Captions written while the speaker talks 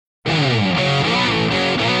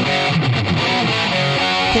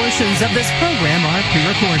Portions of this program are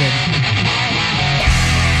pre-recorded.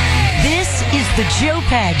 This is the Joe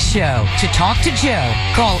Pags Show. To talk to Joe,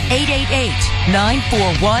 call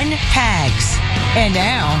 888-941-PAGS. And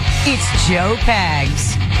now, it's Joe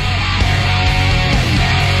Pags.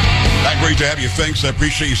 Great to have you. Thanks. I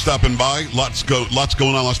appreciate you stopping by. Lots going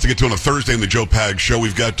on. Lots to get to on a Thursday in the Joe Pags Show.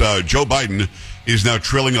 We've got Joe Biden is now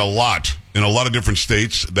trailing a lot in a lot of different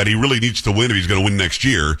states that he really needs to win if he's going to win next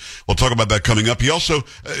year. We'll talk about that coming up. He also,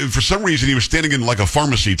 for some reason, he was standing in like a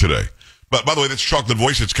pharmacy today. But by the way, that's Chocolate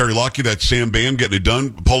Voice. It's Carrie Lockey. That's Sam Bam getting it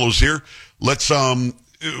done. Polo's here. Let's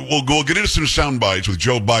we'll get into some sound bites with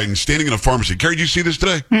Joe Biden standing in a pharmacy. Carrie, did you see this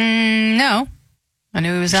today? No, I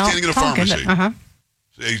knew he was out standing in a pharmacy.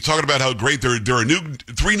 He's talking about how great there are 3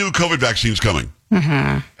 new COVID vaccines coming,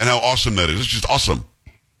 and how awesome that is. It's just awesome.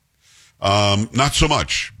 Not so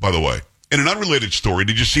much, by the way. In an unrelated story,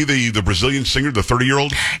 did you see the Brazilian singer, the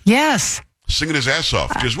 30-year-old? Yes. Singing his ass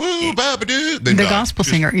off. Just, woo, ba-ba-doo. The gospel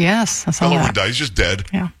singer, yes. I saw that. Died. He's just dead.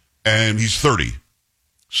 Yeah. And he's 30.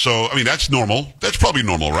 So, I mean, that's normal. That's probably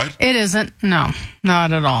normal, right? It isn't. No,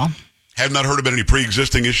 not at all. Have not heard about any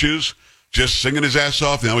pre-existing issues. Just singing his ass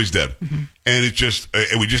off. Now he's dead. Mm-hmm. And it's just,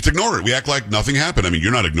 we just ignore it. We act like nothing happened. I mean,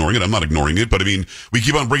 you're not ignoring it. I'm not ignoring it. But I mean, we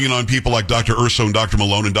keep on bringing on people like Dr. Urso and Dr.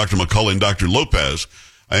 Malone and Dr. McCullough and Dr. Lopez.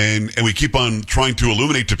 And we keep on trying to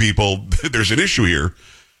illuminate to people there's an issue here.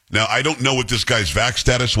 Now, I don't know what this guy's vax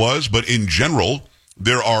status was, but in general,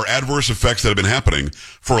 there are adverse effects that have been happening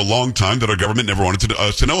for a long time that our government never wanted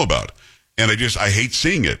us to know about. And I hate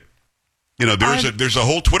seeing it. You know, there's a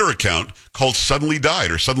whole Twitter account called Suddenly Died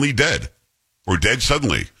or Suddenly Dead or Dead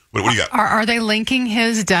Suddenly. What do you got? Are they linking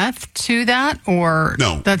his death to that? Or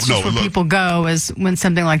no, that's just where people go is when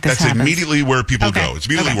something like this happens? That's immediately where people go. It's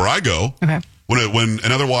immediately where I go. Okay. When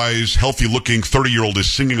an otherwise healthy-looking 30-year-old is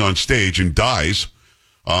singing on stage and dies,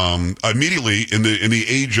 immediately in the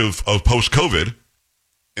age of post-COVID,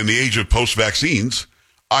 in the age of post-vaccines,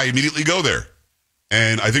 I immediately go there.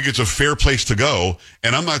 And I think it's a fair place to go.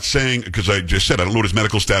 And I'm not saying, because I just said I don't know what his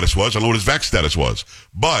medical status was, I don't know what his vax status was.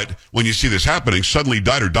 But when you see this happening, suddenly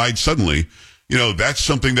died or died suddenly, you know, that's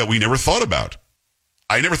something that we never thought about.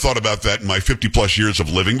 I never thought about that in my 50-plus years of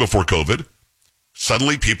living before COVID.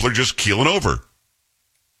 Suddenly people are just keeling over.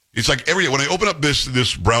 It's like every day when I open up this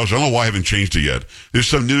browser, I don't know why I haven't changed it yet. There's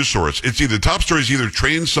some news source. It's either the top story is either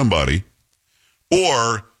training somebody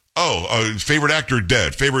or, favorite actor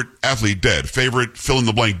dead, favorite athlete dead, favorite fill in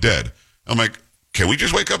the blank dead. I'm like, can we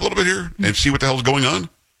just wake up a little bit here and see what the hell's going on?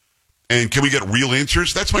 And can we get real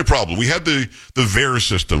answers? That's my problem. We had the VAERS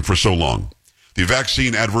system for so long. The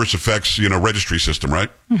Vaccine Adverse Effects, registry system,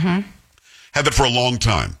 right? Mm-hmm. Had that for a long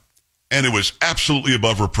time. And it was absolutely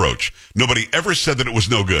above reproach. Nobody ever said that it was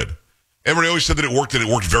no good. Everybody always said that it worked, and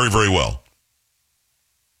it worked very, very well.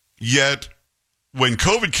 Yet, when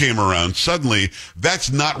COVID came around, suddenly,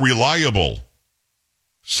 that's not reliable.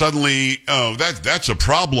 Suddenly, that's a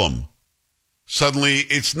problem. Suddenly,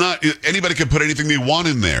 it's not, anybody can put anything they want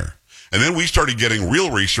in there. And then we started getting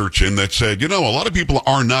real research in that said, a lot of people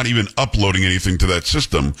are not even uploading anything to that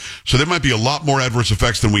system. So there might be a lot more adverse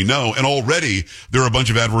effects than we know. And already there are a bunch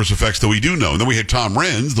of adverse effects that we do know. And then we had Tom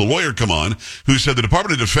Renz, the lawyer, come on, who said the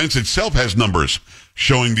Department of Defense itself has numbers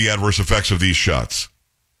showing the adverse effects of these shots.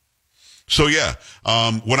 So yeah,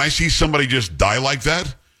 when I see somebody just die like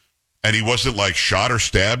that, and he wasn't like shot or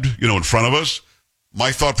stabbed, in front of us,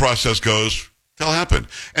 my thought process goes, that'll happen.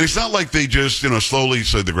 And it's not like they just, slowly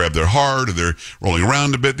said they grab their heart or they're rolling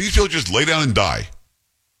around a bit. These people just lay down and die.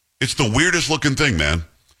 It's the weirdest looking thing, man.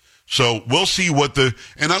 So we'll see and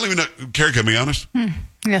I don't even know, Carrie, can I be honest?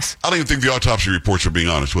 Yes. I don't even think the autopsy reports are being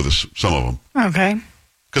honest with us, some of them. Okay.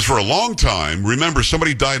 Because for a long time, remember,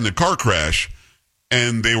 somebody died in a car crash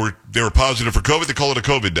and they were positive for COVID. They call it a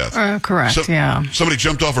COVID death. Correct, yeah. Somebody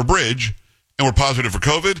jumped off a bridge and were positive for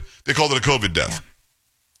COVID. They called it a COVID death. Yeah.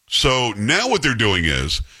 So now what they're doing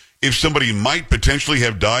is, if somebody might potentially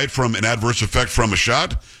have died from an adverse effect from a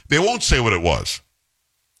shot, they won't say what it was.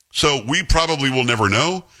 So we probably will never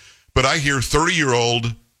know, but I hear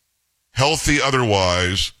 30-year-old, healthy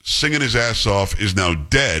otherwise, singing his ass off, is now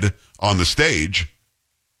dead on the stage.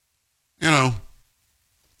 I'm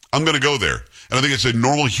going to go there. And I think it's a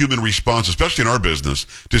normal human response, especially in our business,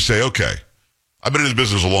 to say, okay, I've been in this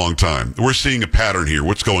business a long time. We're seeing a pattern here.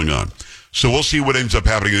 What's going on? So we'll see what ends up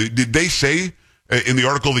happening. Did they say in the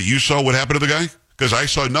article that you saw what happened to the guy? Because I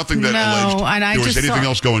saw nothing that alleged there was anything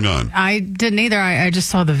else going on. I didn't either. I just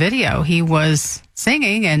saw the video. He was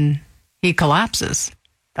singing and he collapses.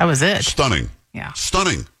 That was it. Stunning. Yeah.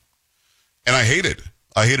 Stunning. And I hate it.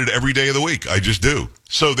 I hate it every day of the week. I just do.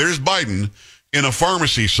 So there's Biden in a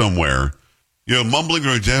pharmacy somewhere, mumbling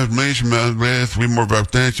or defamation, three more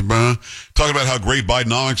talking about how great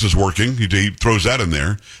Bidenomics is working. He throws that in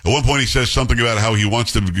there. At one point, he says something about how he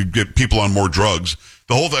wants to get people on more drugs.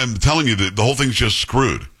 I'm telling you that the whole thing's just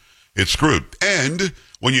screwed. It's screwed. And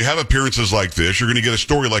when you have appearances like this, you're going to get a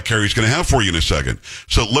story like Carrie's going to have for you in a second.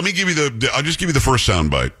 So let me give you I'll just give you the first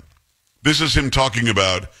soundbite. This is him talking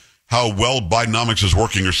about how well Bidenomics is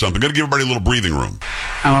working or something. I'm going to give everybody a little breathing room.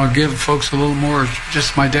 And I'll give folks a little more,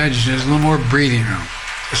 just my dad just says, a little more breathing room.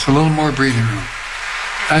 Just a little more breathing room.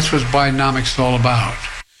 That's what Bidenomics is all about.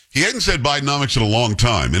 He hadn't said Bidenomics in a long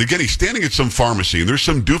time. And again, he's standing at some pharmacy, and there's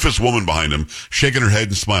some doofus woman behind him, shaking her head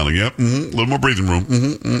and smiling. Yep, a little more breathing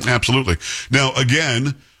room. Absolutely. Now,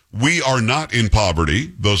 again, we are not in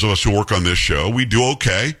poverty, those of us who work on this show. We do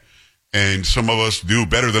okay, and some of us do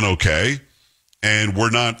better than okay. And we're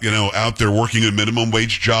not, out there working a minimum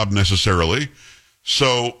wage job necessarily.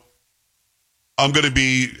 So I'm going to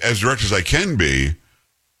be as direct as I can be.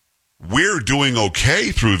 We're doing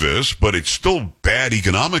okay through this, but it's still bad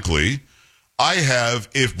economically.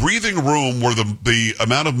 If breathing room were the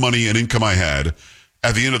amount of money and income I had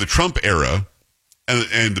at the end of the Trump era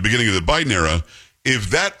and the beginning of the Biden era, if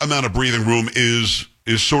that amount of breathing room is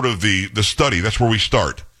sort of the study, that's where we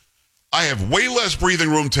start. I have way less breathing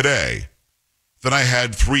room today than I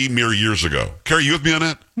had 3 mere years ago. Carrie, you with me on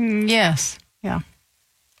that? Yes. Yeah.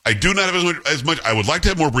 I do not have as much. I would like to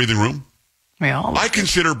have more breathing room. I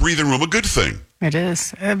consider breathing room a good thing. It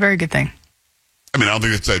is a very good thing. I mean, I don't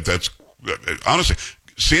think that's honestly,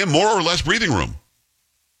 Sam, more or less breathing room?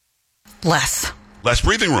 Less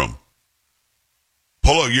breathing room.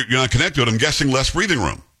 Polo, you're not connected. I'm guessing less breathing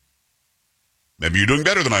room. Maybe you're doing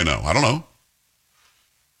better than I know. I don't know.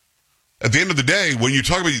 At the end of the day, when you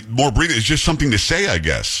talk about more breathing, it's just something to say, I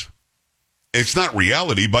guess. It's not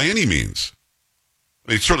reality by any means.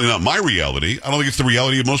 It's certainly not my reality. I don't think it's the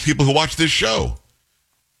reality of most people who watch this show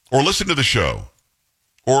or listen to the show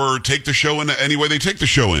or take the show in any way they take the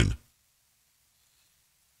show in.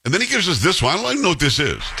 And then he gives us this one. I don't even know what this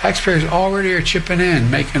is. Taxpayers already are chipping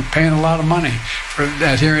in, paying a lot of money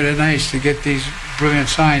here at NIH to get these brilliant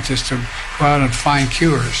scientists to go out and find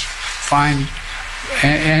cures, find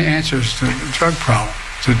answers to the drug problem,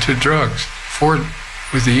 to drugs,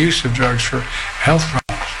 with the use of drugs for health problems.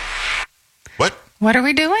 What are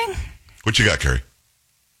we doing? What you got, Carrie?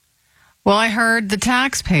 Well, I heard the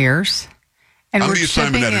taxpayers. And I'm the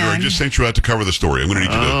assignment editor. I just sent you out to cover the story. I'm going to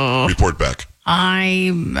need you to report back.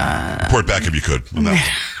 Report back if you could. On that.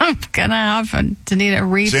 I'm going to have to need a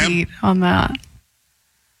repeat on that.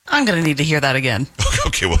 I'm going to need to hear that again.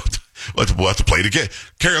 Okay, well, we'll have to play it again.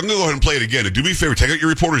 Carrie, I'm going to go ahead and play it again. And do me a favor, take out your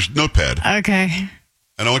reporter's notepad. Okay.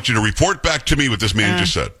 And I want you to report back to me what this man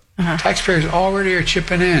just said. Taxpayers already are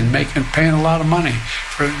chipping in, paying a lot of money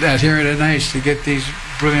here at NIH to get these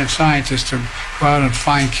brilliant scientists to go out and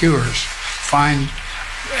find cures, find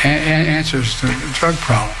answers to the drug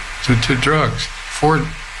problem, to drugs,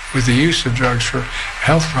 with the use of drugs for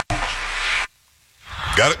health problems.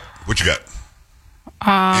 Got it? What you got?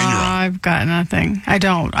 I've got nothing. I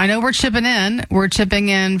don't. I know we're chipping in. We're chipping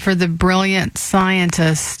in for the brilliant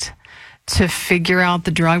scientist to figure out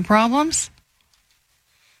the drug problems.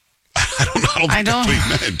 I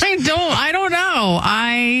don't know.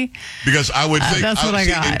 Because I would think that's what I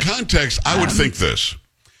got. In context, I would think this.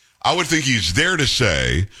 I would think he's there to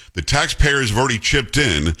say the taxpayers have already chipped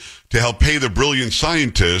in to help pay the brilliant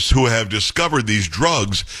scientists who have discovered these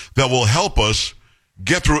drugs that will help us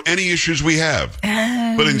get through any issues we have.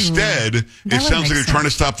 But instead, it sounds like they're trying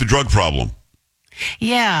to stop the drug problem.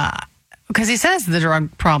 Yeah, because he says the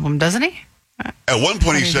drug problem, doesn't he? At one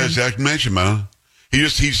point, he says,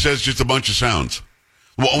 he says just a bunch of sounds.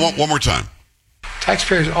 One more time.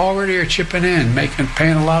 Taxpayers already are chipping in,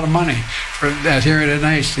 paying a lot of money here at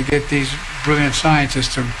NIH to get these brilliant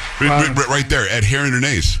scientists to... Right there, adherent and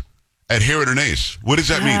ACE. Adherent and ACE. What does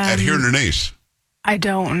that mean, adherent and ACE? I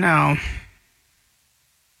don't know.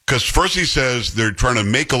 Because first he says they're trying to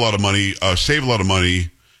make a lot of money, save a lot of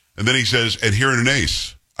money, and then he says adherent and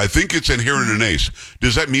ACE. I think it's adherent and ACE.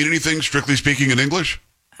 Does that mean anything, strictly speaking, in English?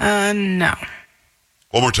 No.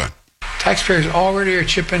 One more time. Taxpayers already are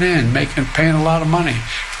chipping in, paying a lot of money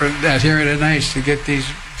here at NIH to get these...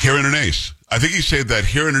 Adherent and ACE. I think he said that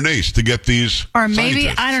adherent and ACE to get these... Or maybe,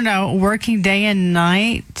 scientists. I don't know, working day and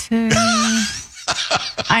night.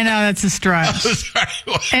 I know, that's a stretch.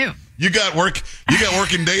 You got working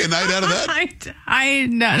day and night out of that? I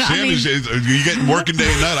know. Sam, you getting working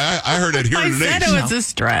day and night? I heard adherent and ACE. I said it was a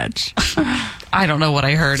stretch. I don't know what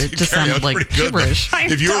I heard. It just sounded like gibberish.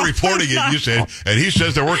 If you were reporting it, you said, and he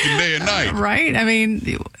says they're working day and night. Right? I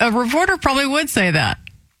mean, a reporter probably would say that.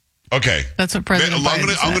 Okay. That's what President Biden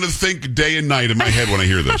said. I'm going to think day and night in my head when I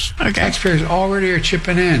hear this. Okay. Taxpayers already are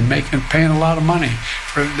chipping in, paying a lot of money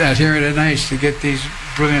for that here at NICE to get these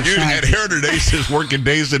brilliant scientists. Dude, Adherent NICE is working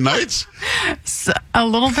days and nights? A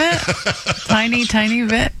little bit. tiny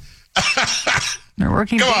bit. They're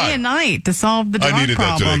working day and night to solve the drug problem. I needed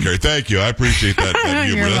that today, Carrie. Thank you. I appreciate that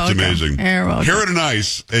humor. That's welcome. Amazing. You're welcome. Here at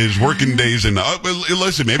NICE is working days and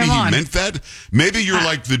listen, maybe he meant that. Maybe you're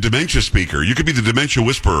like the dementia speaker. You could be the dementia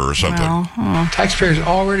whisperer or something. Taxpayers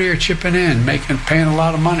already are chipping in, paying a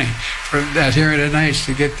lot of money for that here at NICE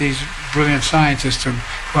to get these brilliant scientists to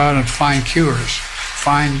go out and find cures,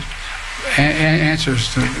 find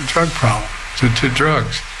answers to the drug problem, to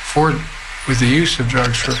drugs, with the use of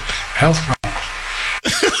drugs for health problems.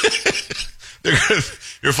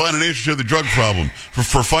 You're finding an answer to the drug problem,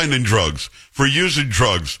 for finding drugs, for using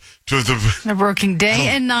drugs. They're working day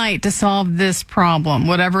and night to solve this problem,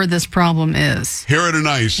 whatever this problem is. Here at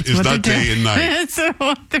NICE is not day and night. That's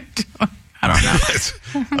what they're doing. I don't know.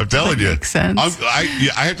 I'm telling you. Makes sense. I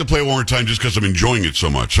have to play it one more time just because I'm enjoying it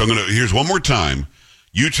so much. So here's one more time.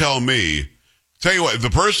 You tell me. Tell you what, the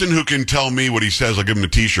person who can tell me what he says, I'll give him a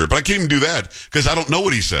T-shirt. But I can't even do that because I don't know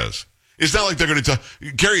what he says. It's not like they're going to tell.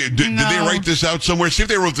 Carrie, did they write this out somewhere? See if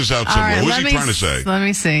they wrote this out somewhere. Right, what was he trying to say? Let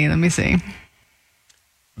me see.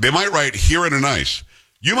 They might write here at NICE.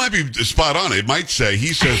 You might be spot on. It might say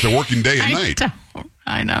he says they're working day and night.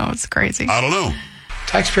 I know. It's crazy. I don't know.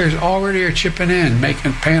 Taxpayers already are chipping in,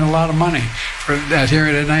 paying a lot of money for that here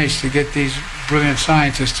at NICE to get these brilliant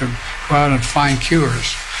scientists to go out and find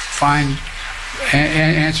cures, find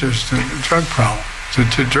answers to the drug problem,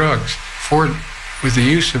 to drugs, with the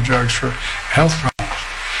use of drugs for health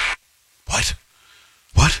problems.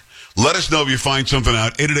 What? Let us know if you find something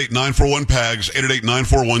out. 888-941-PAGS,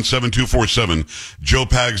 888-941-7247,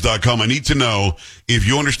 joepags.com. I need to know if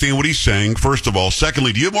you understand what he's saying, first of all.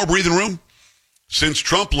 Secondly, do you have more breathing room? Since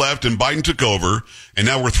Trump left and Biden took over, and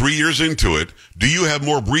now we're 3 years into it, do you have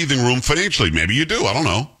more breathing room financially? Maybe you do. I don't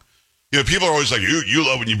know. You know, people are always like, you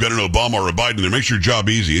love when you've got an Obama or a Biden there. It makes your job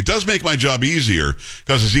easy. It does make my job easier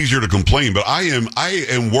because it's easier to complain, but I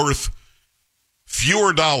am worth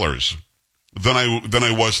fewer dollars than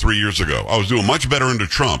I was 3 years ago. I was doing much better under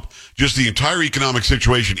Trump. Just the entire economic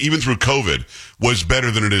situation, even through COVID, was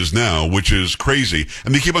better than it is now, which is crazy.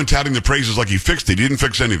 And they keep on touting the praises like he fixed it. He didn't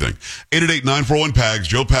fix anything. 888-941-PAGS,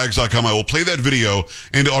 joepags.com. I will play that video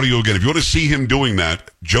and audio again. If you want to see him doing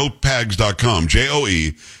that, joepags.com,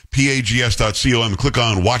 JOEPAGS.com. Click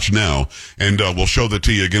on Watch Now, and we'll show that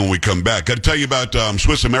to you again when we come back. Got to tell you about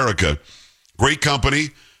Swiss America. Great company.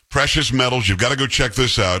 Precious metals, you've got to go check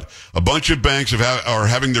this out. A bunch of banks are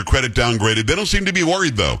having their credit downgraded. They don't seem to be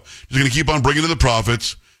worried, though. They're going to keep on bringing in the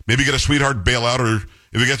profits, maybe get a sweetheart bailout, or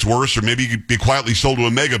if it gets worse, or maybe be quietly sold to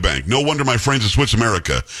a mega bank. No wonder my friends at Swiss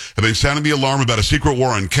America have been sounding the alarm about a secret war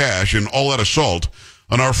on cash and all-out assault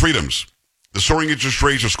on our freedoms. The soaring interest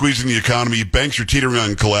rates are squeezing the economy. Banks are teetering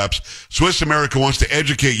on collapse. Swiss America wants to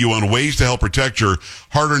educate you on ways to help protect your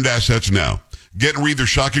hard-earned assets now. Get and read their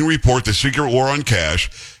shocking report, The Secret War on Cash.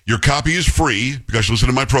 Your copy is free because you listen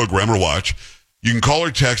to my program or watch. You can call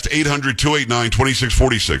or text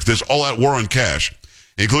 800-289-2646. This all-out war on cash,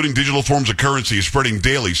 including digital forms of currency, is spreading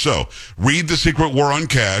daily. So read The Secret War on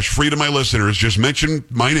Cash. Free to my listeners. Just mention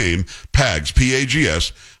my name, PAGS,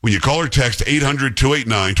 P-A-G-S, when you call or text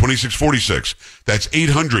 800-289-2646. That's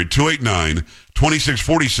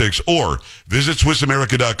 800-289-2646, or visit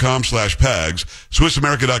SwissAmerica.com/PAGS,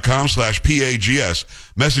 SwissAmerica.com/PAGS.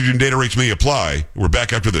 Message and data rates may apply. We're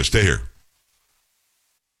back after this. Stay here.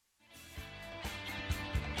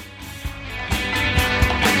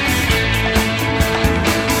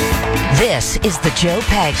 This is the Joe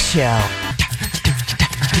Pags Show.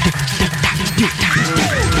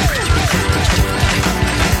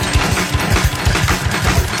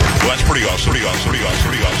 Well, that's pretty awesome.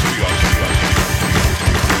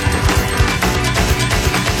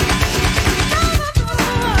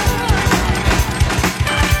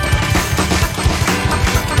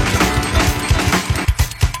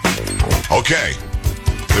 Okay.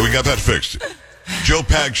 Then we got that fixed. Joe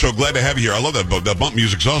Pags Show, glad to have you here. I love that bump. That bump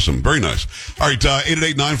music's awesome. Very nice. All right,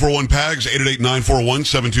 888-941-PAGS,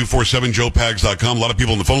 888-941-7247, joepags.com. A lot of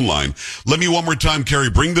people on the phone line. Let me one more time, Carrie,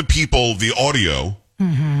 bring the people the audio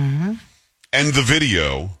and the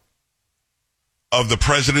video of the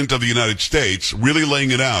President of the United States really laying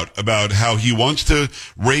it out about how he wants to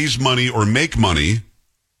raise money or make money.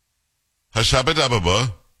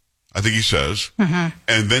 Hasabadababa, I think he says.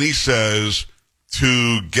 And then he says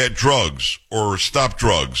to get drugs or stop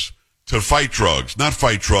drugs, to fight drugs, not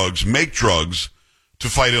fight drugs, make drugs to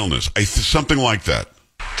fight illness. Something like that.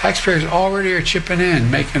 Taxpayers already are chipping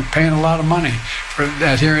in, paying a lot of money for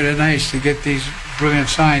that here at NIH to get these brilliant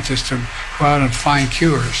scientists to go out and find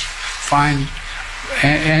cures, find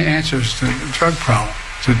answers to drug problems,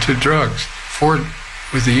 to drugs,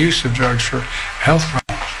 with the use of drugs for health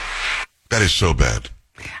problems. That is so bad.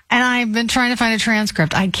 And I've been trying to find a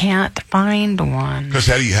transcript. I can't find one. Because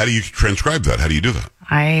how do you transcribe that? How do you do that?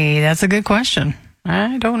 That's a good question.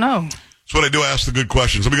 I don't know. That's what I do. Ask the good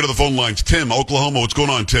questions. Let me go to the phone lines. Tim, Oklahoma. What's going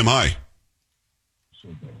on, Tim? Hi.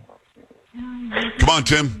 Come on,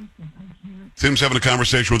 Tim. Tim's having a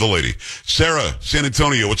conversation with a lady. Sarah, San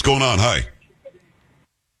Antonio. What's going on? Hi.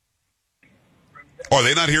 Oh, are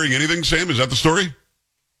they not hearing anything, Sam? Is that the story?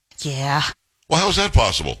 Yeah. Well, how is that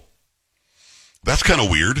possible? That's kind of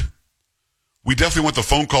weird. We definitely want the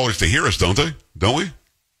phone callers to hear us, don't they? Don't we?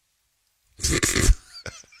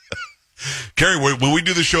 Carrie, when we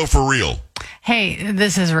do the show for real. Hey,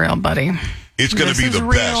 this is real, buddy. It's going to be the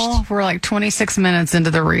best. We're like 26 minutes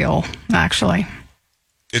into the reel, actually.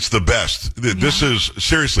 It's the best. This is,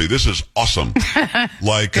 seriously, this is awesome.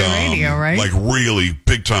 Like, good radio, right? Like really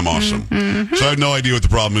big time awesome. Mm-hmm. So I have no idea what the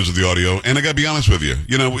problem is with the audio. And I got to be honest with you.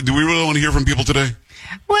 You know, do we really want to hear from people today?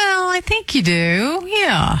 Well, I think you do.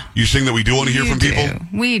 Yeah. You're saying that we do want to hear from people?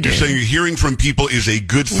 We do. You're saying hearing from people is a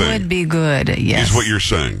good thing. Would be good, yes. Is what you're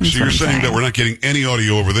saying. That's so you're saying that we're not getting any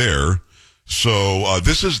audio over there. So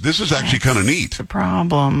this is actually kind of neat. It's a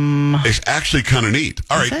problem. It's actually kind of neat.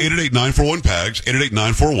 All right, 888-941-PAGS,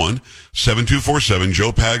 888-941-7247,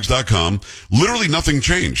 joepags.com. Literally nothing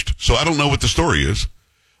changed. So I don't know what the story is.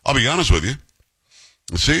 I'll be honest with you.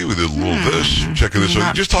 Let's see, we did a little this, checking this. So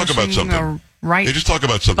just talk about something. Right. Just talk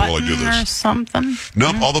about something while I do this. Or something.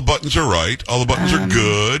 Nope, all the buttons are right. All the buttons are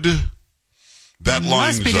good. That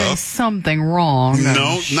lines must be doing up. something wrong.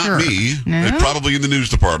 No, sure. not me. No? Probably in the news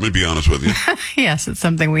department, to be honest with you. Yes, it's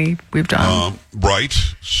something we've done. Right.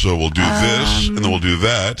 So we'll do this, and then we'll do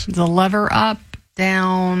that. The lever up,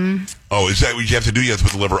 down. Oh, is that what you have to do? You have to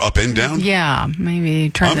put the lever up and down? Yeah, maybe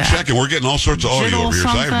try that. I'm checking. We're getting all sorts of audio over here, so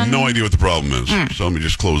I have no idea what the problem is. So let me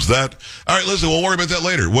just close that. All right, listen, we'll worry about that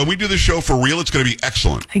later. When we do the show for real, it's going to be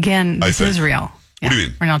excellent. Again, this is real. Yeah. What do you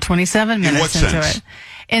mean? We're now 27 minutes into sense? it.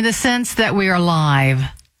 In the sense that we are live,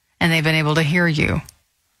 and they've been able to hear you.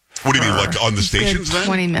 What do you mean, like on the stations then?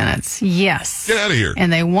 20 minutes, yes. Get out of here.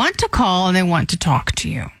 And they want to call, and they want to talk to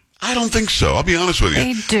you. I don't think so. I'll be honest with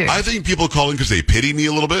you. They do. I think people are calling because they pity me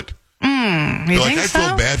a little bit. You like, think I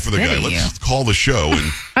feel bad for the guy. Pity Let's call the show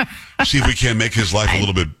and see if we can make his life a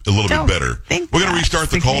little bit better. Think We're going to restart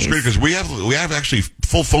the call screen because we have actually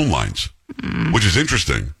full phone lines, which is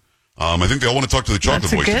interesting. I think they all want to talk to the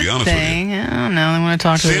chocolate voice, to be honest with you. I don't know. They want to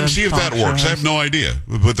talk to Sam, see if that works. I have no idea.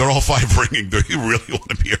 But they're all five ringing. They really want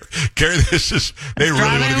to be heard. Carrie, they really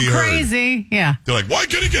want to be heard. Crazy. Yeah. They're like, why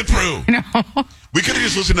can't he get through? No. We could have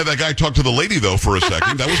just listened to that guy talk to the lady, though, for a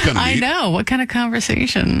second. That was kind of neat. I know. What kind of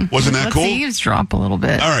conversation? Wasn't that cool? Let's eavesdrop a little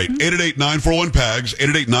bit. All right. 888-941-PAGS,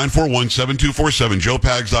 888-941-7247,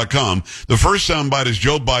 joepags.com. The first soundbite is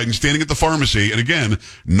Joe Biden standing at the pharmacy. And again,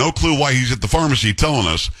 no clue why he's at the pharmacy telling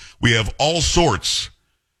us we have all sorts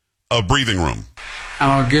of breathing room.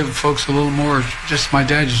 And I'll give folks a little more, just my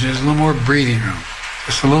dad just says, a little more breathing room.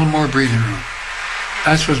 Just a little more breathing room.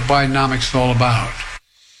 That's what Bidenomics is all about.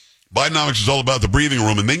 Bidenomics is all about the breathing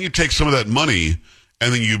room, and then you take some of that money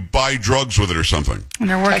and then you buy drugs with it or something. And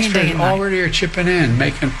they're working day Taxpayers and night. already are chipping in,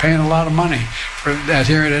 paying a lot of money for that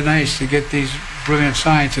here at NIH to get these brilliant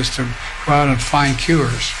scientists to go out and find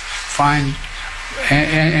cures, find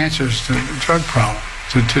answers to drug problems,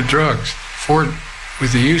 to drugs,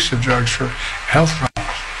 with the use of drugs for health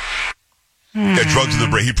problems. Got drugs in the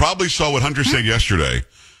brain. He probably saw what Hunter said yesterday,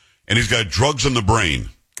 and he's got drugs in the brain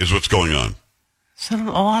is what's going on. So a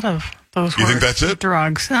lot of those You think that's it?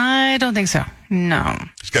 Drugs. I don't think so. No.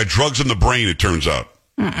 He's got drugs in the brain, it turns out.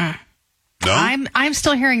 No? I'm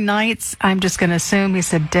still hearing nights. I'm just going to assume he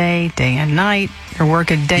said day and night. They're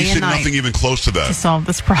working day He and said night. nothing even close to that. To solve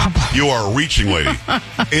this problem. You are reaching, lady.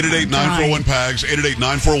 888-941-PAGS,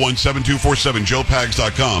 888-941-7247,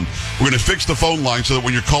 joepags.com. We're going to fix the phone line so that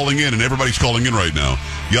when you're calling in, and everybody's calling in right now,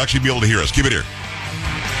 you'll actually be able to hear us. Keep it here.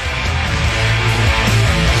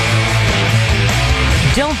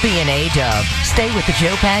 Don't be an A-dub. Stay with the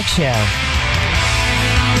Joe Pags Show.